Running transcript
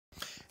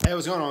Hey,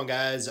 what's going on,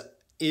 guys?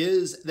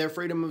 Is there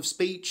freedom of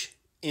speech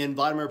in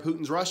Vladimir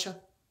Putin's Russia?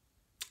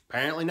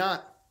 Apparently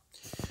not.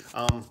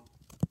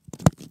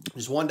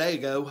 Just one day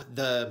ago,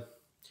 the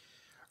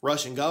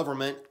Russian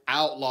government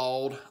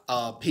outlawed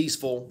a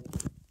peaceful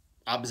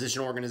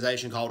opposition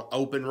organization called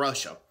Open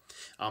Russia.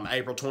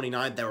 April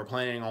 29th, they were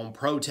planning on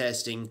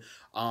protesting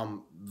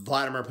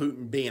Vladimir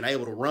Putin being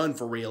able to run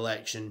for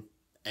re-election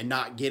and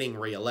not getting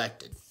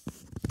re-elected.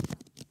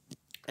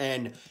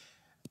 And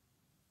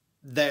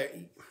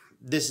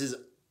this is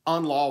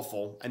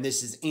unlawful and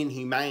this is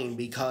inhumane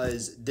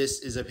because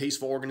this is a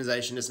peaceful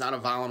organization. It's not a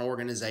violent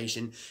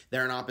organization.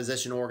 They're an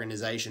opposition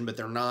organization, but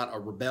they're not a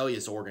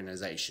rebellious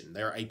organization.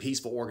 They're a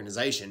peaceful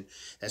organization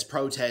that's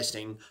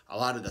protesting a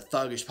lot of the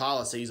thuggish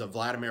policies of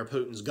Vladimir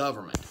Putin's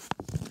government.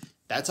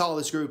 That's all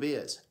this group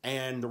is.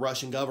 And the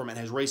Russian government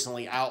has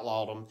recently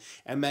outlawed them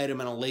and made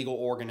them an illegal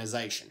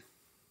organization.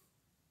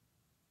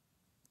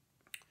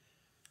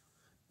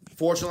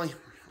 Fortunately,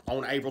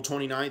 on April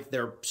 29th,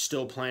 they're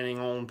still planning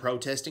on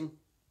protesting.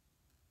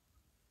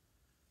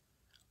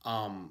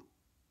 At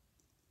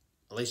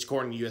least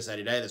according to USA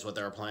Today, that's what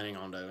they're planning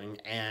on doing.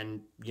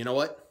 And you know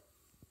what?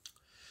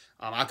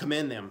 I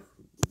commend them.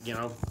 You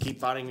know, keep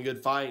fighting a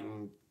good fight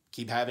and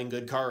keep having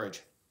good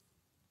courage.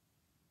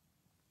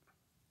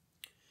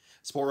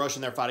 Support Russia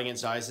in their fight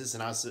against ISIS,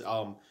 and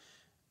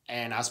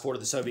I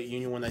supported the Soviet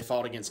Union when they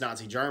fought against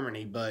Nazi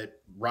Germany.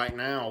 But right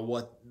now,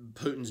 what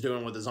Putin's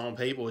doing with his own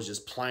people is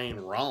just plain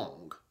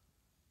wrong.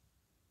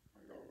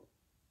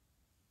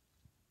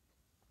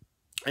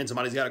 And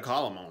somebody's got to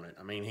call him on it.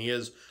 I mean,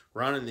 he's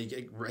running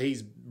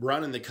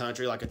the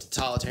country like a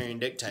totalitarian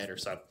dictator.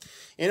 So,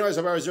 anyways,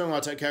 hope everybody's doing well.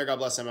 Take care. God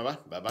bless them.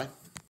 Bye-bye. Bye-bye.